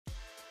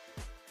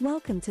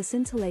Welcome to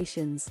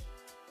Scintillations,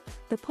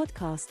 the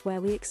podcast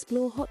where we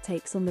explore hot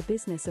takes on the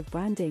business of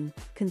branding,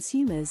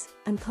 consumers,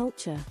 and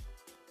culture.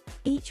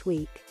 Each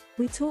week,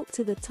 we talk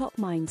to the top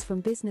minds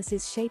from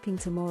businesses shaping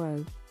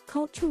tomorrow,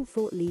 cultural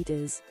thought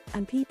leaders,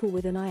 and people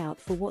with an eye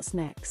out for what's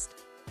next.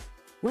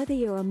 Whether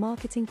you're a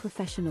marketing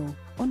professional,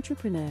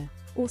 entrepreneur,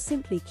 or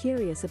simply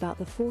curious about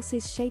the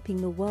forces shaping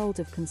the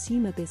world of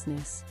consumer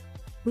business,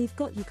 we've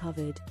got you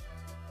covered.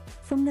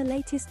 From the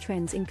latest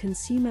trends in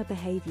consumer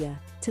behavior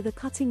to the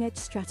cutting-edge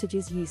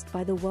strategies used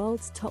by the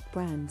world's top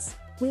brands,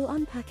 we'll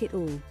unpack it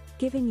all,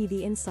 giving you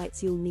the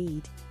insights you'll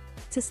need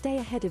to stay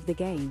ahead of the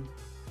game.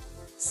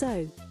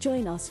 So,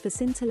 join us for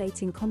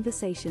scintillating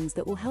conversations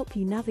that will help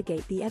you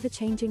navigate the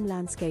ever-changing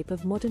landscape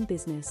of modern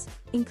business,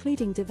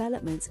 including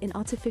developments in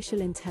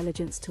artificial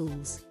intelligence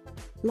tools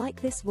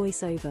like this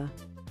voiceover.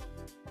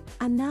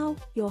 And now,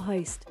 your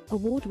host,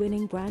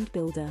 award-winning brand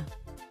builder,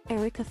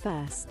 Erica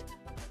First.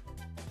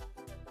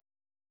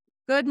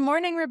 Good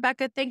morning,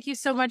 Rebecca. Thank you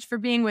so much for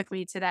being with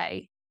me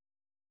today.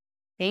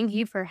 Thank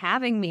you for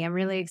having me. I'm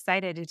really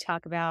excited to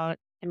talk about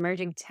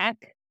emerging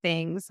tech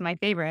things, my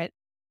favorite.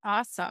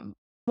 Awesome.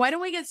 Why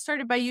don't we get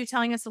started by you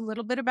telling us a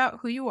little bit about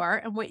who you are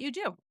and what you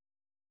do?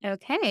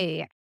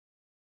 Okay.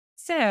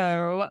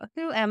 So,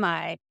 who am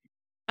I?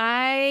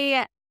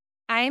 I'm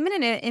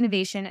an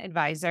innovation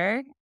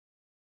advisor.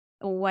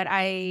 What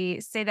I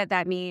say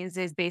that means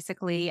is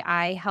basically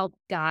I help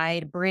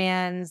guide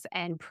brands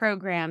and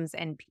programs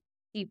and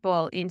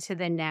people into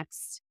the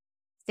next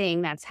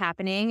thing that's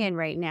happening. And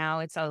right now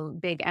it's a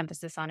big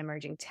emphasis on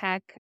emerging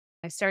tech.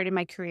 I started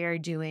my career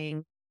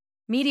doing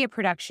media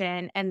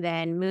production and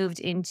then moved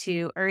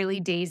into early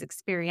days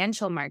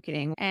experiential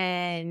marketing.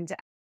 And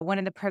one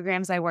of the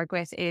programs I work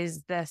with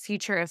is the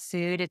Future of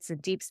Food. It's a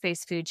deep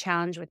space food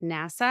challenge with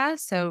NASA.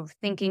 So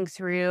thinking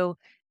through,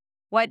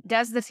 what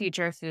does the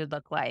future of food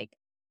look like?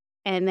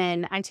 And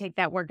then I take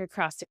that work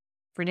across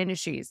different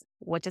industries.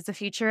 What does the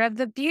future of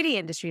the beauty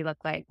industry look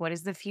like? What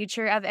does the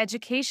future of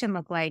education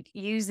look like?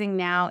 Using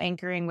now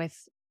anchoring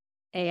with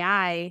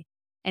AI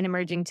and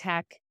emerging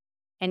tech,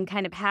 and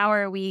kind of how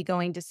are we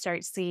going to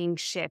start seeing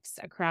shifts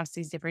across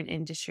these different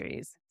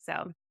industries?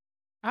 So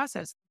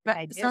Awesome.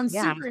 That sounds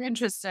super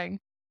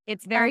interesting.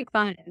 It's very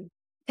fun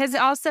because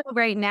also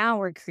right now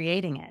we're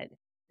creating it.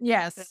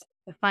 Yes. So it's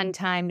a fun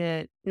time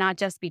to not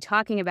just be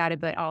talking about it,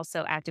 but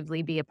also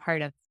actively be a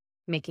part of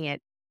making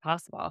it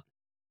possible.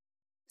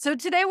 So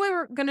today we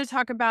were going to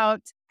talk about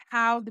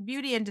how the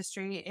beauty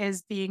industry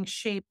is being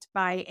shaped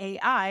by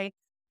AI.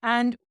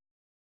 And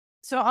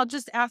so I'll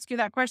just ask you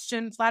that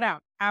question flat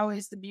out. How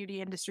is the beauty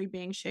industry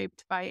being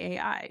shaped by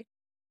AI?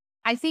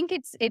 I think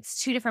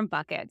it's two different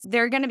buckets.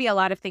 There are going to be a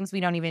lot of things we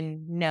don't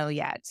even know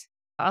yet.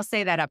 I'll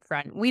say that up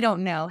front. We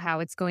don't know how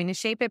it's going to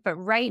shape it, but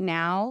right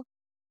now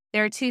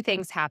there are two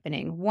things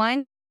happening.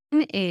 One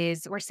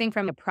is we're seeing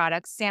from a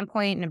product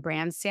standpoint and a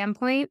brand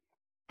standpoint,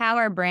 how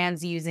are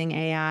brands using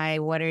AI?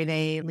 What are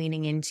they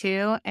leaning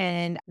into?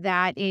 And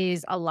that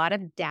is a lot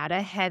of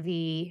data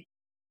heavy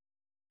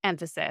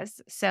emphasis.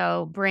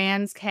 So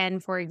brands can,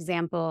 for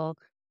example,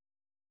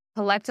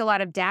 collect a lot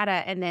of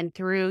data and then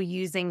through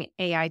using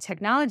AI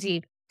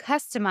technology,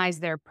 customize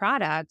their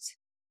product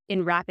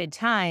in rapid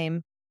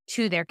time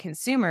to their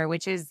consumer,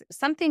 which is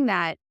something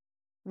that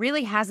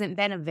really hasn't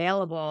been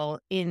available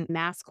in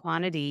mass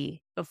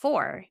quantity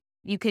before.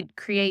 You could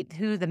create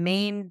who the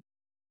main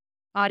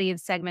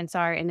audience segments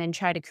are and then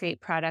try to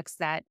create products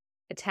that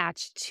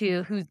attach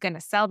to who's going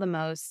to sell the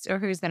most or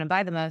who's going to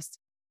buy the most.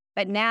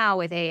 But now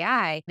with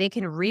AI,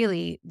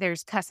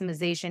 there's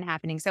customization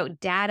happening. So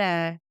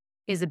data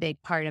is a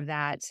big part of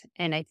that.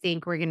 And I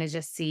think we're going to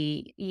just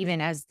see, even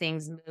as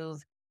things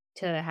move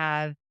to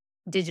have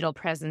digital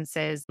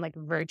presences, like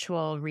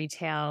virtual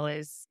retail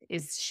is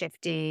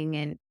shifting,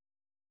 and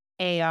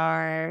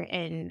AR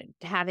and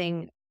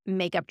having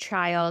makeup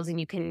trials, and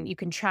you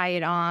can try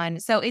it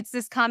on. So it's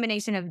this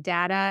combination of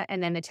data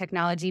and then the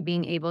technology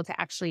being able to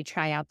actually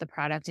try out the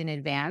product in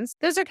advance.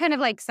 Those are kind of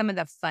like some of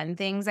the fun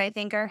things I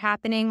think are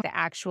happening, the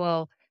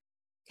actual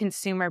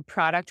consumer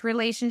product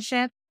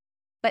relationship.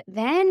 But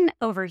then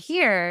over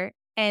here,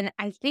 and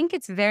I think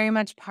it's very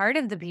much part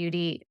of the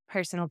beauty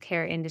personal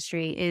care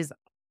industry, is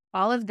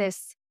all of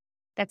this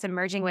that's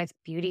emerging with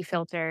beauty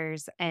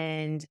filters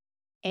and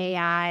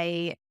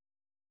AI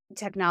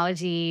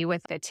technology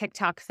with the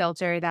TikTok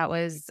filter that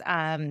was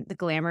the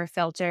glamour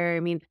filter. I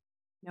mean,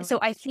 so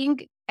I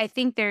think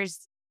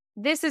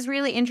this is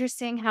really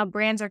interesting how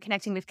brands are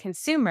connecting with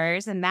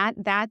consumers, and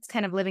that's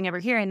kind of living over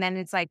here. And then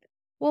it's like,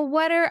 well,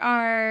 what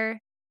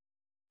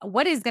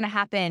is going to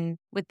happen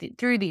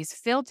through these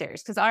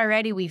filters? Because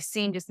already we've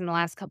seen just in the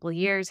last couple of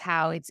years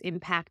how it's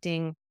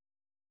impacting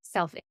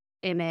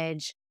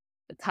self-image,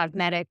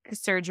 cosmetic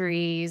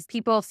surgeries,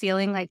 people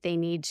feeling like they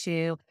need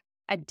to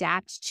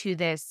adapt to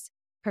this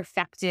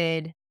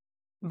perfected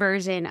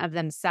version of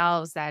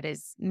themselves that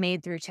is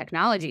made through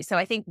technology. So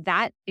I think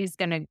that is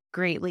going to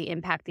greatly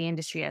impact the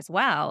industry as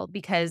well,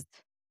 because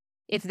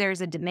if there's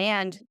a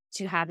demand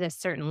to have this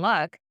certain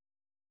look,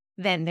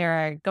 then there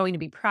are going to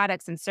be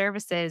products and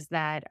services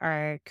that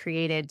are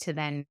created to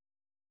then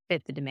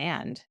fit the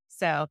demand.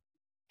 So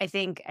I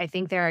think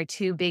there are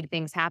two big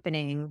things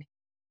happening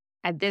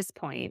at this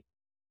point,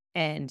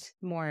 and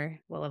more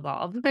will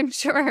evolve, I'm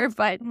sure.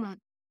 But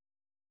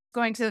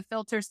Going to the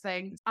filters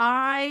thing,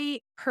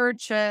 I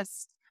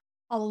purchased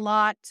a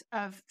lot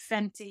of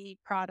Fenty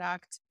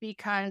product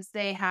because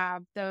they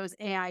have those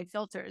AI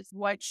filters.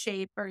 What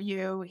shape are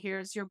you?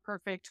 Here's your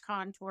perfect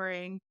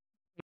contouring.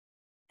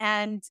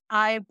 And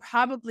I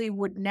probably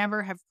would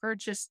never have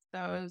purchased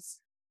those.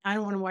 I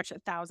don't want to watch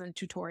 1,000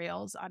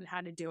 tutorials on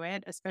how to do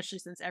it, especially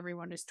since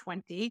everyone is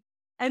 20.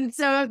 And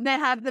so they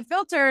have the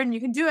filter and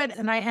you can do it.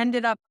 And I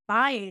ended up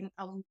buying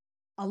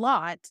a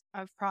lot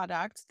of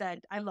product that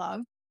I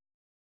love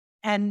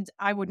and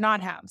I would not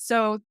have.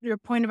 So your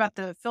point about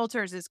the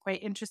filters is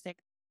quite interesting.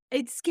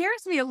 It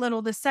scares me a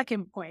little, the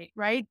second point,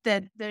 right?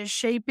 That the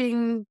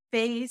shaping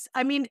face.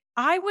 I mean,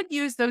 I would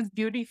use those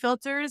beauty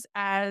filters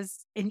as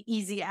an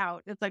easy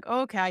out. It's like,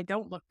 okay, I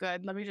don't look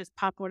good. Let me just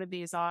pop one of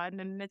these on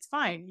and it's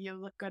fine. You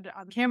look good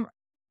on camera.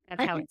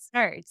 that's how it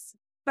starts.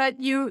 But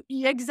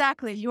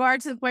exactly, you are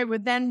to the point where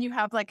then you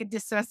have like a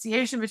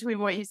dissociation between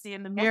what you see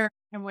in the mirror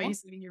and what you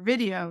see in your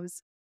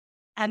videos.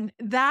 And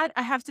that,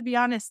 I have to be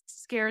honest,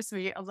 scares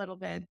me a little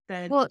bit.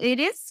 Well, it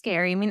is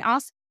scary. I mean,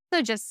 also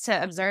just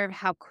to observe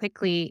how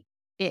quickly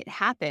it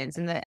happens.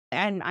 And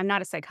I'm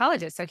not a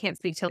psychologist, so I can't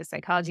speak to the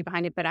psychology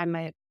behind it, but I'm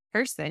a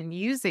person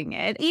using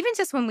it. Even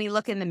just when we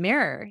look in the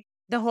mirror,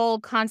 the whole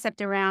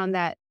concept around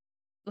that,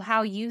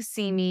 how you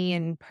see me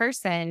in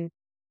person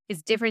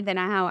is different than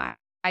how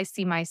I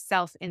see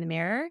myself in the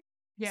mirror.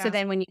 Yeah. So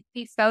then when you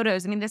see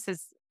photos, I mean,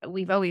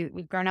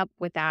 we've grown up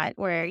with that,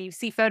 where you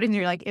see photos and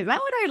you're like, is that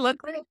what I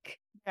look like?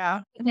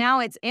 Yeah. Now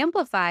it's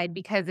amplified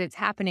because it's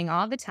happening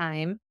all the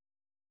time.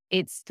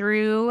 It's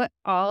through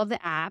all the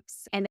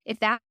apps. And if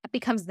that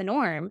becomes the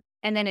norm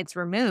and then it's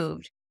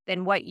removed,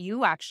 then what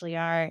you actually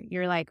are,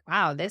 you're like,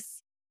 wow,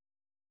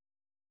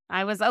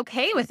 I was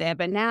okay with it,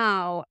 but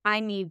now I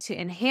need to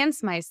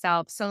enhance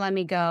myself. So let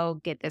me go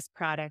get this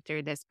product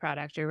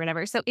or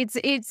whatever. So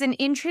it's an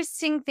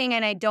interesting thing.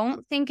 And I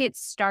don't think it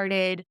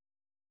started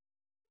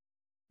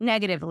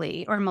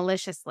negatively or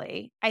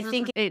maliciously. I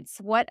think it's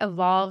what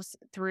evolves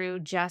through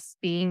just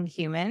being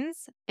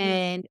humans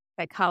and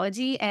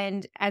psychology.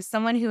 And as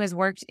someone who has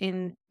worked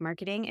in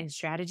marketing and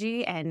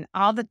strategy and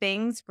all the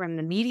things from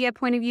the media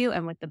point of view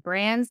and with the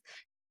brands,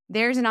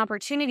 there's an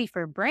opportunity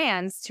for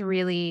brands to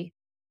really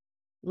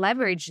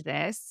leverage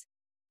this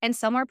and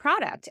sell more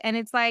product. And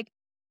it's like,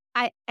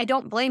 I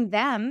don't blame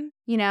them,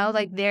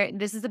 like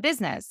this is a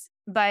business,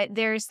 but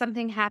there's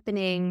something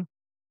happening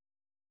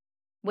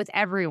with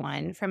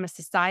everyone from a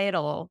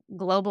societal,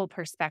 global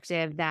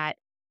perspective that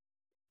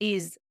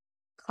is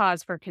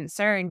cause for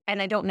concern.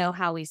 And I don't know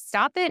how we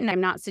stop it. And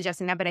I'm not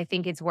suggesting that, but I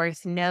think it's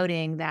worth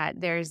noting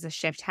that there's a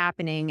shift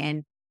happening.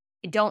 And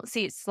I don't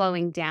see it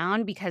slowing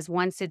down, because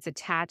once it's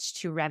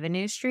attached to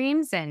revenue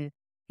streams and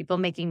people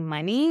making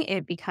money,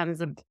 it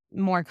becomes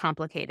more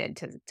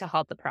complicated to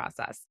halt the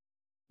process.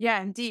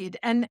 Yeah, indeed.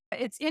 And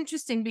it's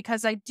interesting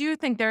because I do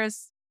think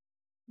there's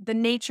the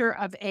nature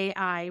of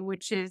AI,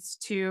 which is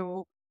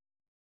to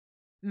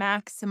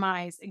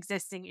maximize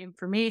existing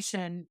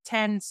information,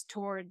 tends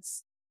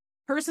towards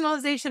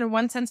personalization in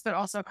one sense, but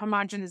also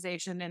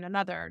homogenization in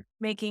another,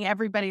 making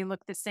everybody look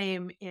the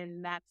same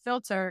in that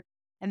filter.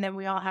 And then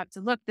we all have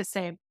to look the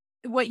same.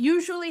 What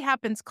usually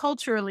happens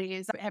culturally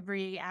is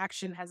every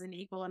action has an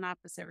equal and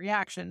opposite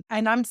reaction.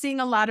 And I'm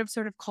seeing a lot of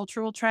sort of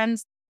cultural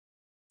trends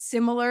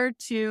similar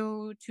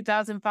to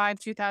 2005,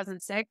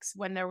 2006,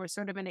 when there was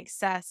sort of an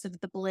excess of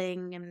the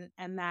bling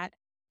and that.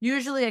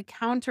 Usually a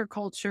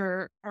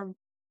counterculture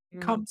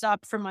comes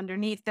up from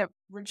underneath that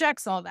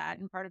rejects all that.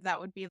 And part of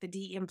that would be the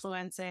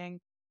de-influencing,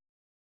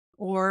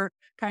 or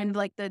kind of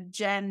like the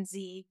Gen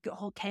Z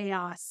whole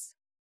chaos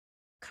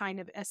kind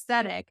of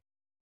aesthetic.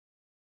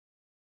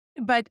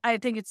 But I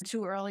think it's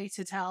too early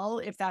to tell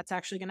if that's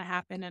actually going to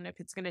happen and if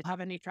it's going to have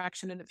any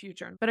traction in the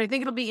future. But I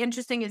think it'll be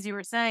interesting, as you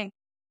were saying.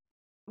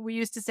 We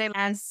used to say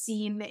as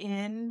seen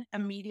in a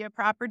media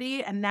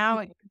property, and now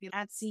it could be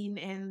as seen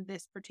in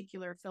this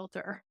particular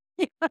filter.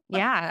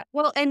 Yeah.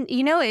 Well, and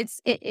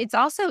it's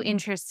also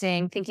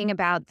interesting thinking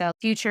about the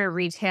future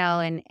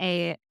retail and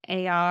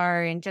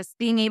AR and just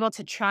being able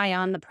to try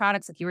on the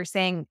products. Like you were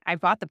saying, I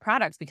bought the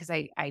products because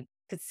I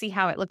could see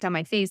how it looked on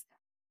my face.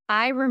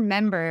 I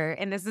remember,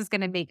 and this is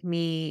going to make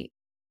me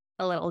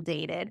a little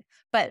dated,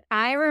 but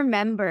I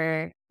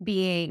remember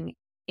being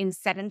in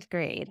 7th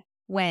grade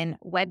when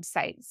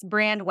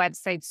brand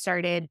websites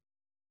started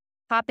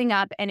popping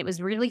up. And it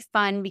was really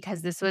fun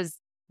because this was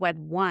Web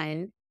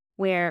 1,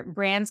 where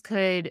brands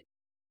could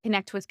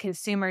connect with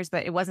consumers,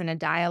 but it wasn't a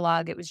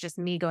dialogue. It was just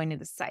me going to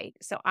the site.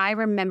 So I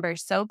remember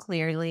so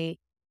clearly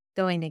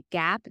going to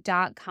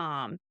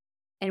gap.com.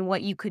 And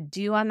what you could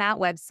do on that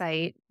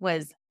website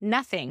was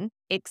nothing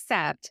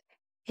except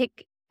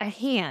pick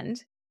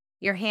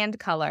your hand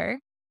color.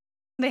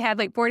 They had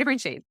like 4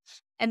 different shades.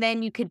 And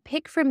then you could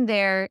pick from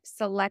their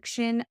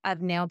selection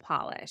of nail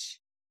polish,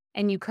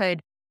 and you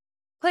could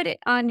put it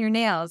on your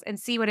nails and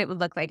see what it would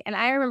look like. And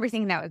I remember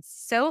thinking that was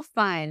so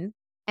fun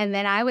And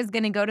then I was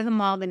going to go to the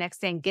mall the next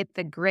day and get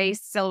the gray,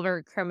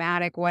 silver,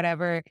 chromatic,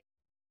 whatever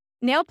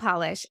nail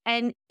polish.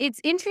 And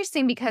it's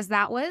interesting because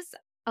that was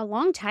a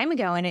long time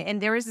ago. And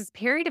there was this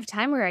period of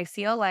time where I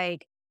feel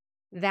like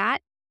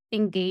that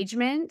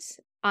engagement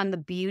on the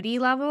beauty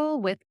level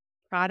with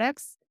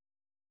products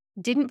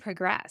didn't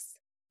progress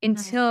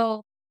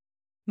until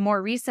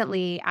more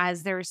recently,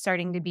 as there was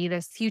starting to be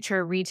this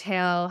future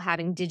retail,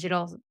 having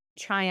digital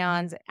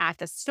try-ons at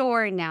the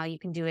store. Now you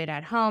can do it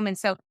at home. And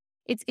so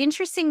it's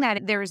interesting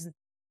that there's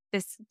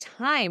this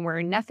time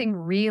where nothing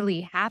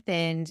really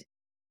happened.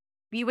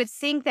 You would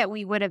think that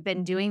we would have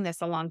been doing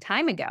this a long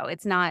time ago.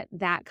 It's not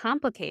that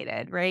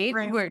complicated, right?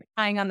 Right. We're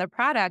trying on the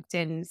product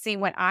and seeing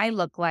what I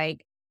look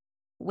like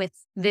with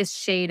this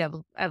shade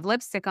of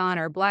lipstick on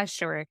or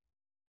blush or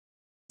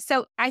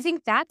so I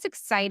think that's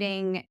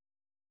exciting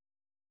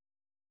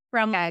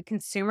from a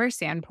consumer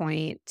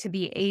standpoint to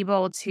be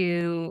able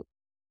to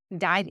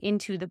dive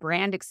into the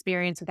brand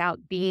experience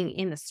without being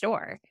in the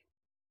store.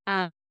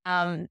 Um,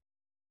 um,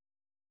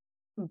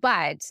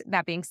 but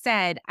that being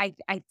said, I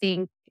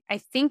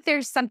think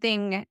there's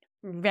something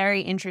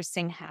very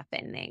interesting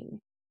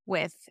happening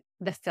with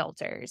the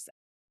filters.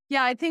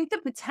 Yeah, I think the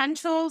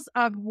potentials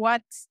of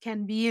what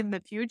can be in the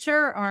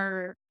future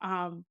are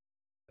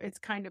it's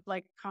kind of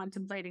like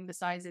contemplating the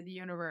size of the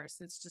universe.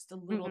 It's just a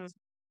little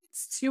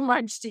it's too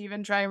much to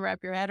even try and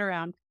wrap your head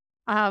around.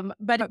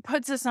 But it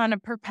puts us on a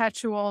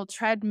perpetual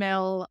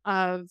treadmill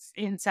of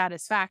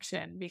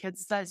insatisfaction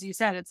because, as you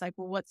said, it's like,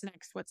 well, what's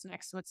next? What's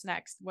next? What's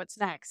next? What's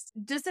next?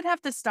 Does it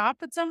have to stop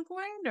at some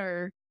point,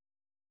 or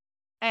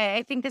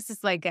I think this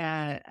is like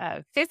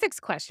a physics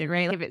question,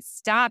 right? Like if it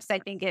stops, I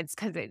think it's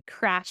because it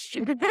crashed.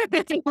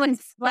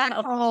 black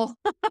hole?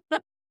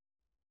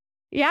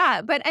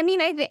 Yeah, but I mean,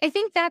 I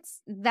think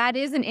that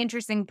is an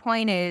interesting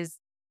point. Is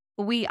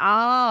we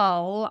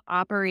all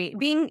operate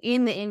being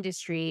in the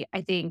industry.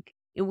 I think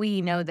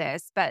we know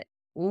this, but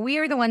we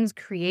are the ones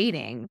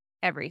creating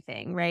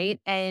everything, right?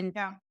 And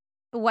Yeah,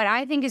 what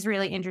I think is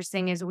really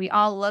interesting is we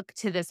all look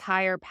to this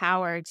higher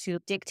power to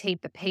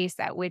dictate the pace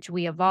at which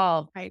we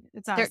evolve. right.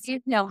 It's There us. is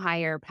no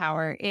higher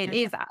power. It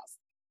Yeah. is us.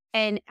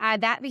 And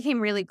that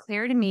became really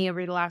clear to me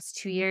over the last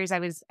 2 years. I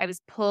was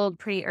pulled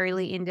pretty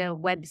early into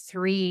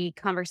Web3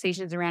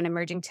 conversations around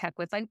emerging tech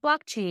with like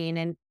blockchain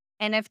and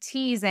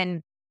NFTs.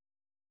 And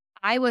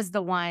I was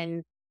the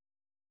one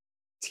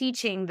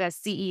teaching the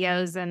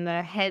CEOs and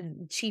the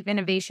head chief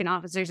innovation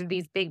officers of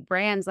these big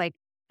brands, like,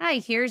 hi,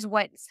 here's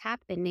what's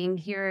happening.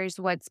 Here's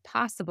what's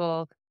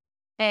possible.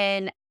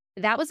 And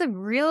that was a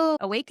real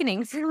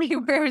awakening for me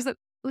where it was like,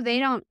 "Ooh, they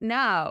don't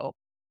know.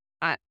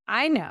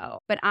 I know,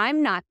 but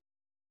I'm not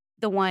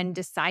the one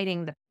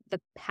deciding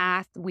the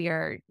path we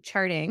are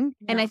charting."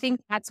 And Yeah. I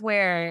think that's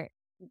where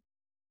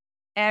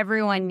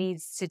everyone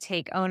needs to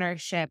take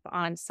ownership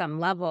on some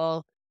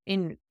level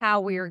in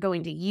how we are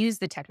going to use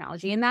the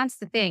technology. And that's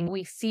the thing.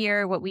 We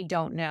fear what we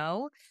don't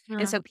know. And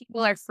Yeah. so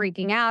people are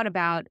freaking out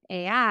about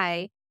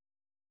AI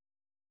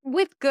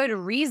with good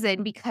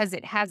reason because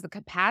it has the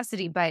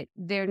capacity, but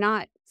they're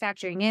not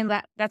factoring in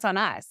that that's on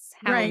us.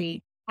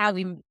 Right. How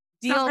we So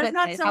deal it's with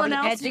not it, how someone we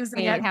else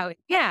using educate, it.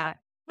 yeah.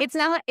 It's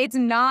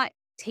not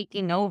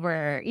taking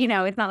over.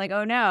 It's not like,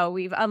 oh no,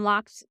 we've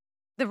unlocked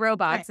the Right.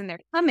 robots and they're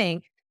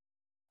coming.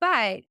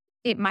 But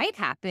it might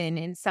happen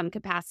in some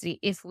capacity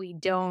if we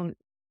don't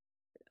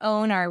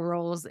own our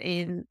roles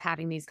in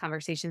having these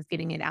conversations,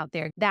 getting it out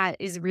there. That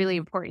is really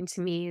important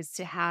to me, is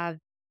to have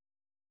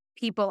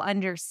people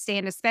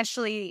understand,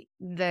 especially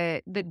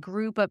the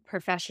group of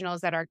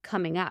professionals that are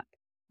coming up,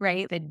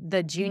 right?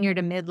 The junior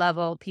to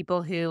mid-level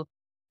people who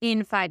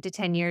in 5 to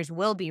 10 years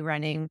will be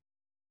running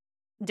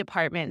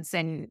departments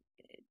and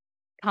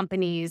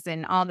companies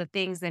and all the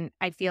things. And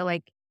I feel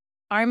like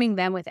arming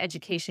them with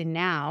education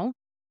now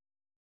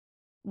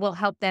will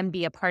help them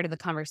be a part of the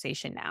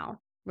conversation now,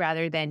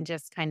 rather than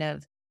just kind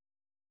of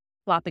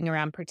flopping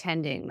around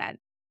pretending that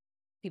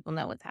people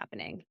know what's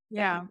happening.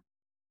 Yeah.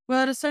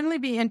 Well, it'll certainly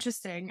be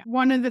interesting.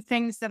 One of the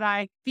things that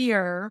I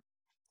fear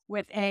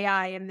with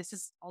AI, and this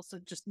is also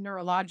just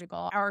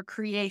neurological, our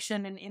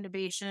creation and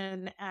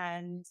innovation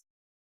and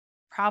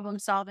problem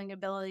solving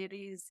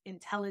abilities,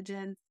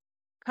 intelligence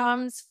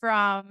comes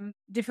from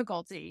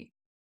difficulty,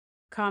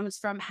 comes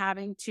from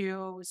having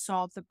to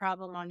solve the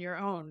problem on your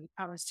own,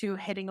 comes to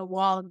hitting a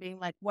wall and being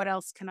like, what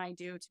else can I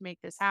do to make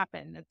this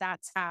happen?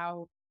 That's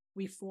how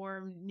we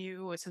form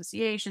new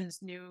associations,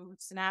 new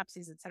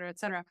synapses, et cetera, et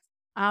cetera.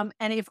 And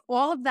if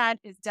all of that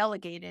is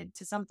delegated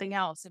to something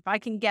else, if I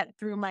can get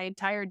through my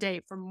entire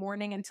day from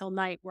morning until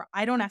night where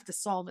I don't have to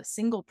solve a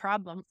single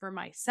problem for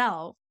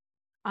myself,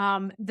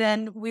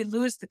 then we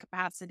lose the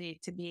capacity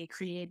to be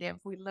creative.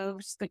 We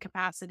lose the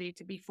capacity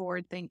to be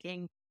forward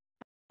thinking.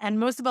 And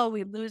most of all,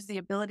 we lose the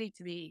ability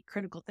to be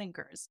critical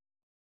thinkers,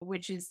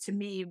 which is to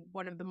me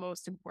one of the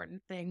most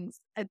important things.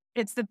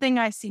 It's the thing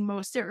I see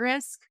most at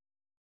risk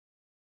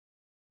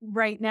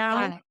right now.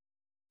 Yeah.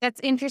 That's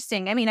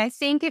interesting. I mean, I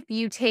think if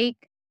you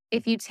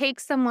take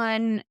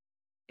someone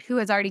who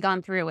has already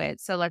gone through it,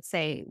 so let's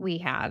say we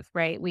have,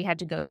 right? We had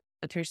to go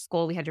through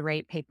school, we had to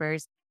write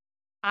papers.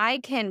 I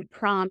can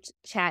prompt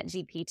Chat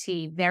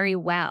GPT very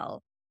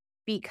well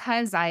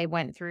because I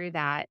went through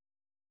that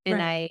and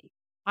Right.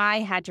 I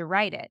had to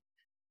write it.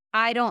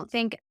 I don't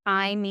think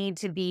I need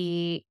to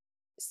be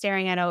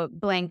staring at a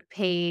blank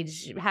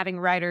page, having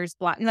writer's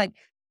block. Like,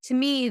 to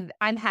me,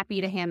 I'm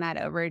happy to hand that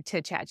over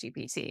to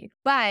ChatGPT.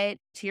 But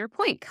to your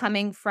point,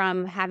 coming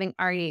from having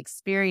already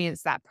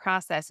experienced that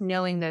process,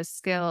 knowing those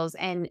skills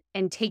and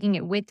taking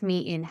it with me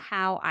in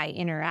how I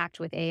interact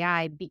with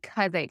AI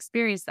because I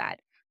experienced that,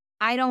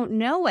 I don't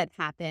know what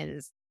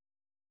happens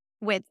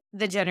with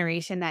the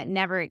generation that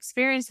never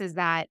experiences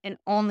that and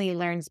only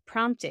learns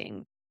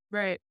prompting.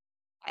 Right.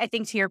 I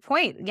think to your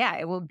point, yeah,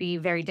 it will be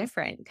very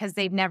different because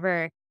they've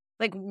never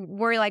like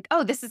we're like,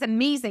 oh, this is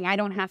amazing. I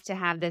don't have to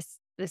have this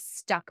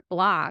stuck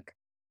block,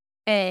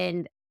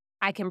 and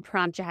I can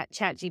prompt Chat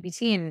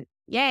GPT, and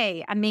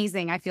yay,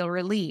 amazing. I feel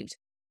relieved.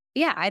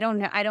 Yeah, I don't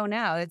know. I don't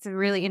know. It's a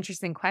really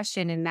interesting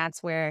question, and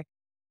that's where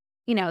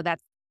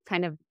that's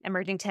kind of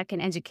emerging tech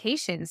and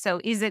education.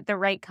 So, is it the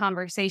right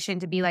conversation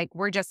to be like,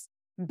 we're just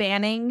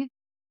banning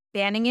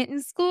it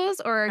in schools,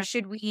 or Right.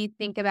 should we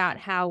think about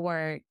how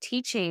we're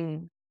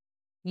teaching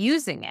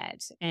using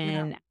it Yeah.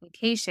 and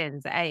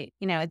applications?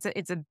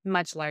 It's a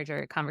much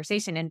larger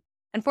conversation. And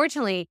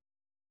unfortunately,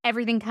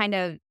 everything kind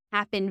of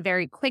happened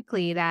very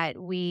quickly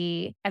that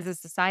we as a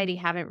society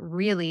haven't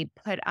really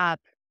put up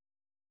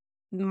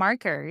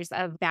markers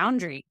of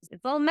boundaries.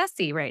 It's a little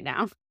messy right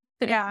now.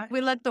 Yeah. We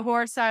let the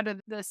horse out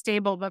of the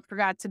stable, but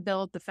forgot to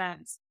build the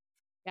fence.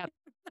 Yep.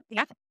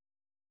 Yeah.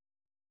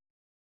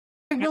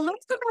 Well,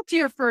 let's go back to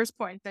your first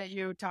point that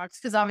you talked,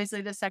 because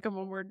obviously the second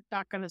one we're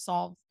not going to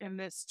solve in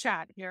this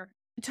chat here.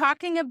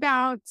 Talking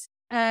about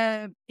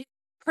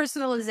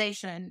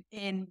personalization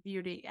in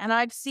beauty. And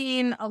I've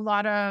seen a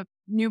lot of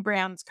new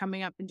brands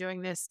coming up and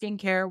doing this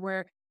skincare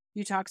where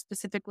you talk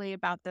specifically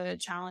about the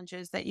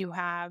challenges that you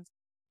have,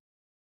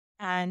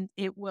 and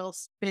it will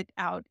spit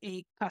out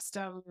a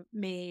custom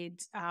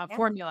made Yeah.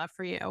 formula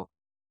for you.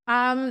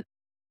 Um,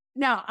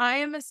 Now, I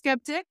am a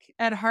skeptic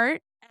at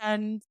heart.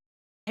 And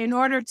in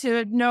order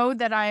to know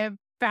that I have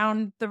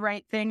found the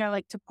right thing, I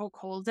like to poke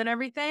holes in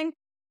everything.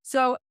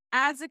 So,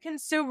 as a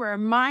consumer,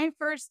 my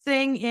first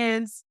thing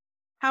is,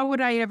 how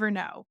would I ever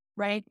know?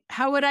 Right?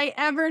 How would I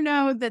ever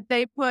know that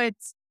they put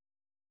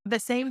the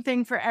same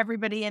thing for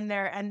everybody in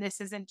there and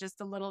this isn't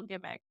just a little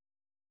gimmick?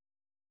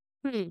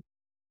 Hmm.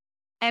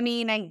 I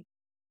mean, I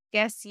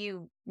guess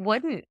you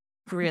wouldn't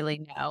really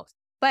know.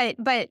 But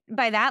by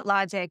that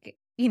logic,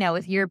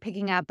 if you're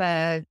picking up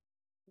a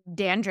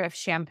dandruff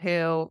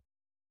shampoo,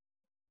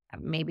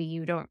 maybe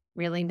you don't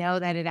really know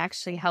that it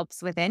actually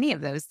helps with any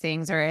of those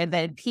things, or a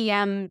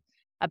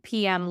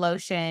PM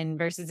lotion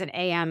versus an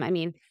AM. I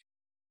mean,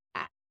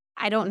 I,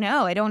 I don't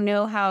know. I don't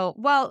know how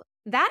well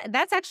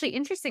that's actually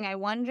interesting. I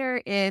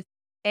wonder if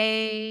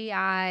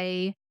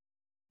AI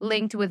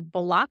linked with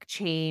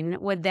blockchain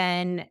would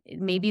then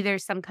maybe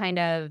there's some kind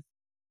of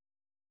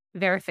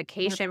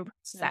verification 100%.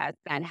 process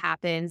that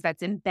happens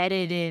that's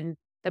embedded in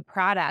the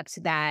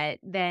product that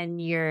then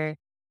you're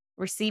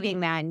receiving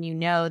that and you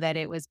know that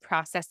it was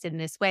processed in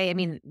this way. I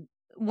mean,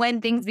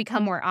 when things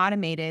become more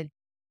automated,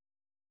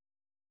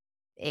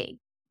 eh,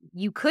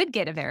 you could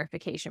get a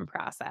verification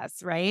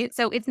process, right?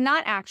 So it's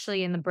not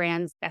actually in the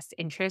brand's best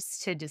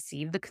interest to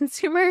deceive the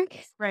consumer.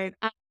 Right.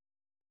 Uh,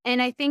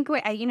 and I think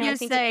what You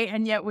say,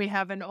 and yet we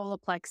have an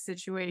Olaplex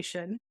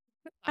situation.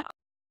 I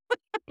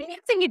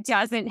think it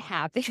doesn't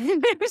happen.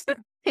 There's a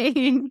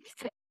thing,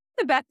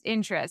 the best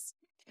interest.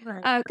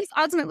 Right. Because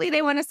ultimately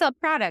they want to sell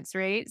products,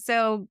 right?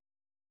 So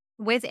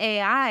with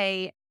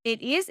AI,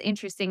 it is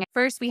interesting. At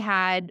first, we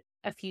had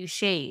a few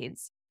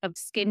shades of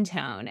skin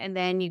tone, and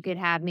then you could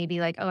have maybe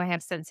like, oh, I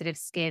have sensitive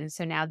skin.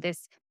 So now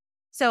this.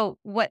 So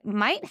what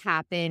might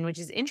happen, which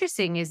is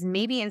interesting, is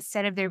maybe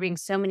instead of there being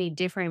so many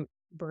different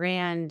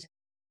brand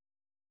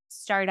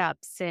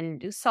startups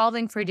and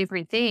solving for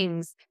different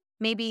things,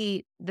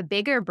 maybe the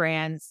bigger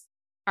brands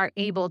are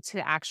able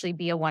to actually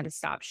be a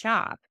one-stop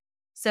shop.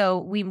 So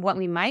what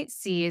we might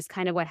see is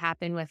kind of what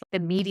happened with the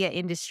media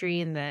industry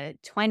in the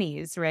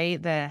 20s,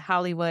 right? The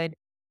Hollywood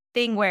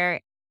thing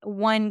where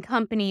one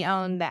company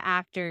owned the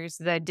actors,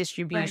 the Right.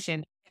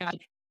 distribution. Yeah.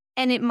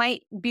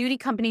 And beauty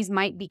companies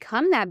might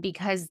become that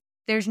because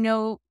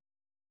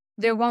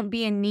there won't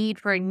be a need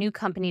for a new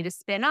company to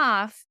spin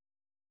off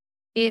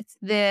if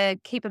the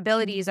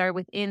capabilities are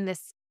within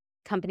this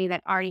company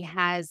that already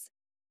has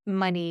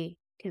money,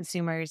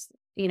 consumers,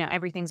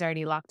 everything's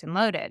already locked and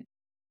loaded.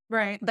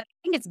 Right. But I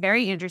think it's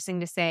very interesting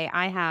to say,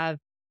 I have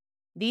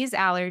these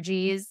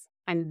allergies,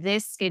 I'm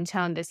this skin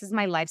tone, this is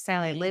my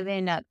lifestyle. I live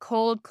in a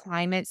cold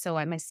climate, so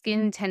my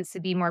skin tends to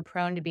be more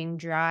prone to being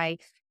dry.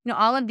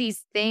 All of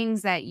these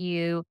things that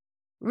you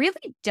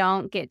really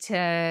don't get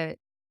to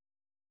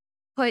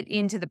put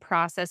into the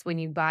process when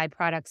you buy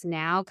products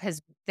now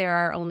because there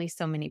are only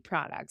so many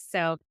products.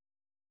 So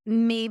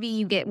maybe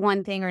you get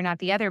one thing or not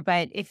the other,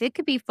 but if it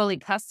could be fully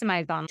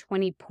customized on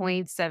 20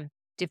 points of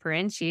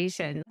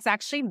differentiation, it's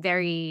actually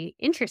very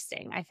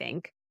interesting, I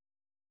think.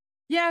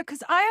 Yeah,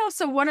 because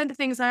one of the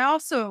things I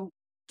also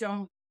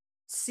don't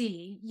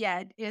see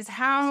yet is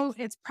how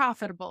it's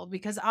profitable,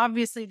 because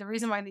obviously the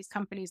reason why these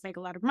companies make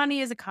a lot of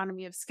money is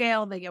economy of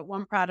scale. They get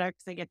one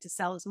product, they get to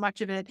sell as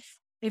much of it.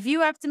 If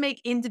you have to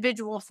make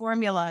individual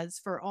formulas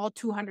for all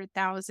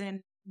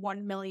 200,000,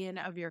 1 million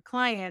of your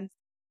clients,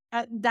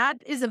 that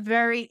is a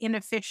very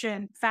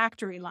inefficient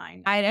factory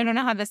line. I don't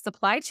know how the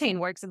supply chain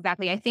works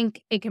exactly. I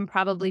think it can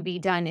probably be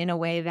done in a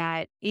way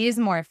that is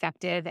more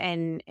effective,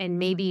 and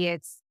maybe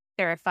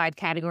there are 5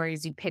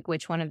 categories, you pick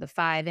which one of the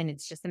 5, and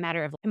it's just a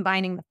matter of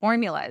combining the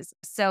formulas.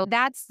 So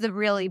that's the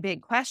really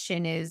big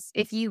question, is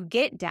if you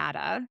get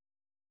data,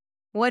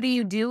 what do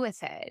you do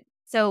with it?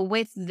 So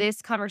with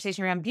this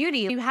conversation around beauty,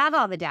 you have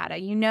all the data.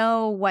 You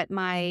know what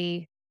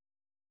my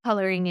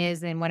coloring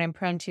is and what I'm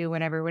prone to,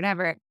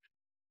 whatever.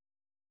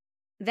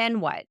 Then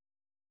what?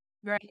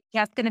 Right.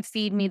 That's going to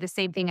feed me the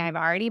same thing I've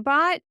already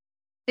bought.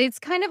 It's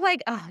kind of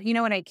like, oh, you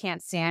know what I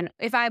can't stand?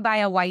 If I buy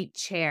a white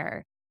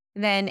chair,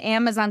 then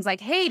Amazon's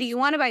like, hey, do you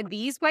want to buy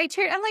these white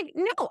chairs? I'm like,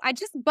 no, I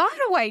just bought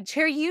a white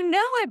chair. You know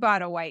I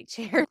bought a white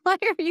chair. Why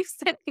are you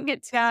sending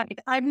it to me?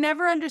 I've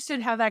never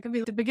understood how that could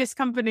be the biggest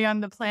company on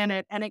the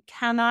planet and it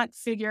cannot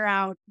figure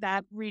out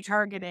that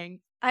retargeting.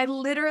 I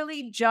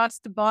literally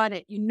just bought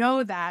it. You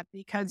know that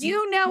because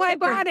You know I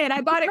bought it.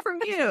 I bought it from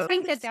you. I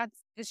think that's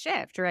the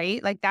shift,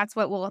 right? Like that's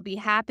what will be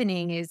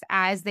happening is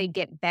as they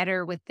get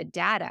better with the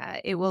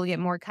data, it will get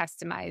more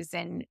customized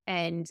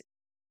and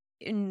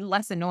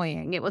less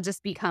annoying. It will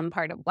just become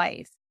part of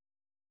life.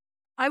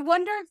 I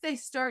wonder if they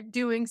start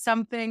doing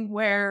something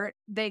where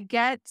they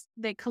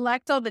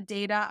collect all the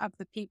data of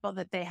the people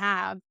that they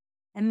have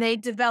and they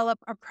develop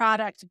a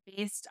product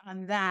based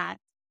on that.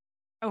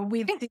 Oh,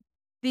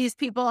 these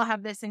people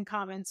have this in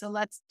common, so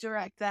let's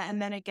direct that.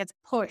 And then it gets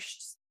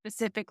pushed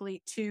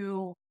specifically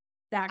to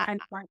that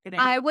kind of marketing.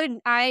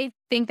 I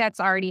think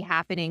that's already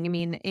happening. I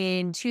mean,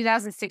 in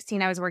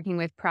 2016, I was working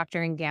with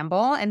Procter &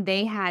 Gamble, and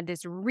they had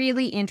this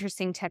really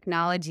interesting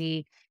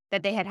technology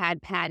that they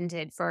had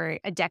patented for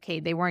a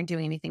decade. They weren't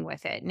doing anything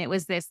with it. And it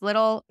was this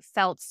little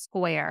felt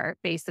square,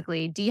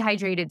 basically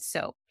dehydrated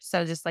soap.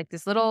 So just like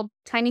this little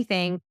tiny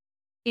thing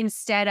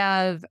instead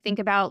of, think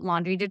about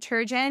laundry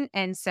detergent.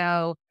 And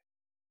so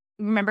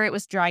remember, it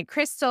was dry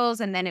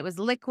crystals, and then it was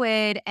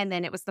liquid, and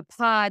then it was the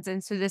pods.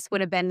 And so this would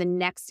have been the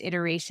next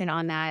iteration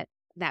on that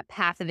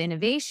path of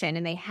innovation.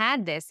 And they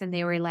had this, and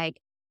they were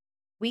like,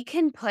 we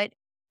can put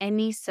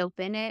any soap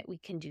in it. We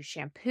can do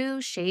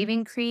shampoo,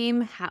 shaving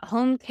cream,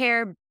 home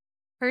care,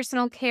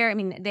 personal care. I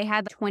mean, they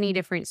had 20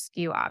 different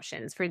SKU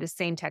options for the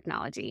same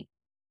technology.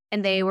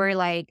 And they were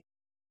like,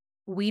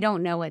 we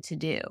don't know what to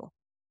do.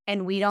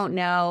 And we don't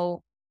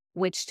know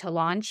which to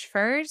launch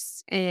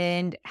first,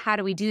 and how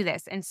do we do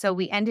this? And so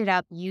we ended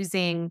up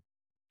using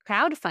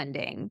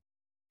crowdfunding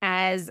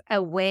as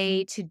a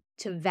way to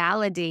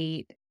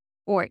validate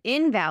or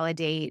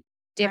invalidate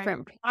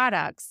different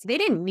products. They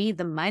didn't need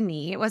the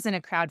money. It wasn't a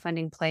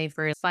crowdfunding play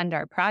for fund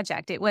our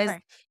project. It was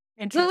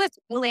who was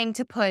willing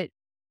to put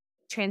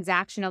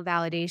transactional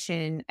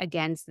validation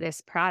against this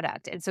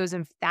product. And so it was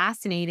a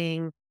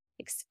fascinating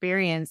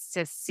experience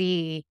to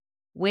see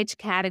which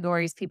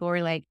categories people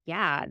were like,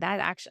 yeah, that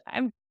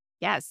actually,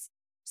 yes.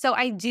 So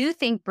I do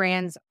think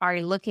brands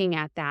are looking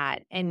at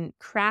that and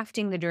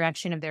crafting the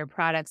direction of their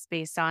products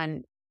based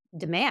on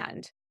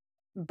demand.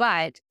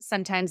 But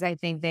sometimes I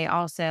think they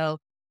also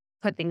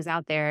put things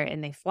out there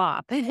and they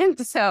flop. And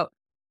so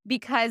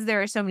because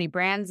there are so many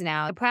brands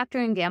now,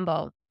 Procter &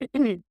 Gamble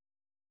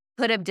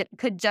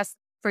could just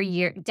for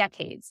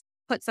decades,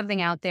 put something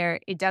out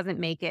there. It doesn't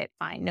make it,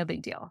 fine, no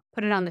big deal.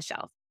 Put it on the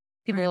shelf.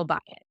 People will buy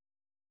it.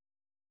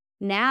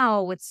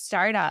 Now with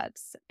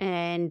startups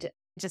and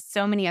just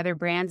so many other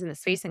brands in the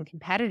space and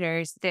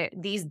competitors,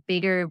 these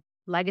bigger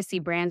legacy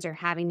brands are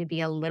having to be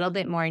a little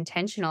bit more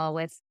intentional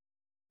with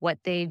what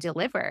they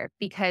deliver,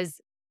 because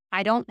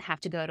I don't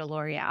have to go to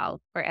L'Oreal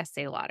or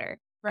Estee Lauder.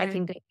 I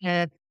can go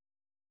to,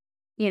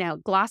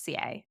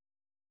 Glossier.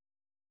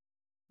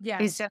 Yeah.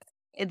 It's just,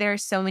 there are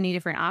so many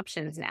different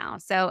options now.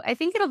 So I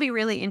think it'll be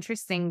really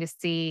interesting to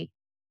see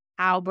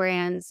how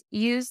brands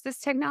use this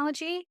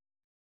technology.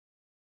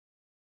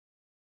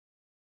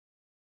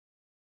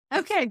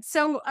 Okay.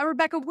 So,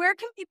 Rebecca, where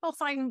can people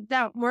find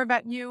out more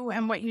about you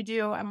and what you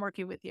do and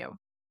working with you?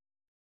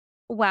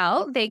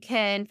 Well, they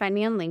can find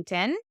me on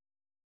LinkedIn,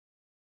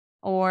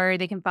 or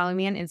they can follow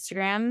me on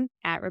Instagram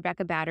at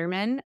Rebecca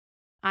Batterman.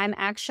 I'm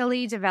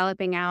actually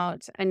developing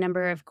out a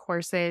number of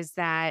courses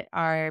that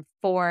are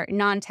for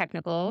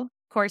non-technical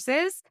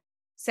courses.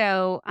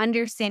 So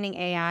understanding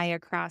AI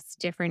across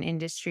different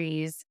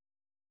industries,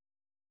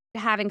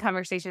 having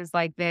conversations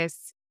like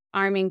this,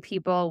 arming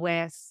people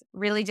with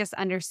really just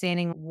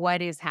understanding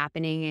what is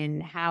happening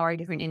and how are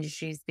different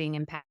industries being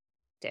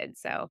impacted.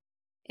 So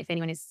if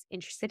anyone is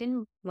interested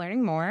in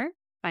learning more,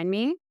 find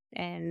me,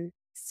 and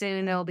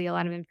soon there'll be a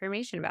lot of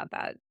information about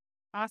that.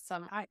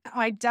 Awesome.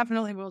 I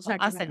definitely will check.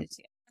 I'll send it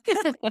to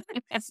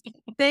you.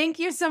 Thank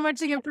you so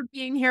much again for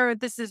being here.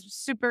 This is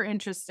super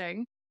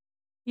interesting.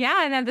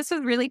 Yeah, and this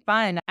was really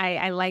fun.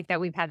 I like that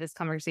we've had this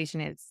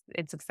conversation.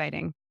 It's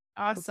exciting.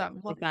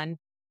 Awesome. Well, fun.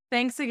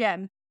 Thanks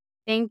again.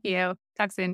 Thank you. Talk soon.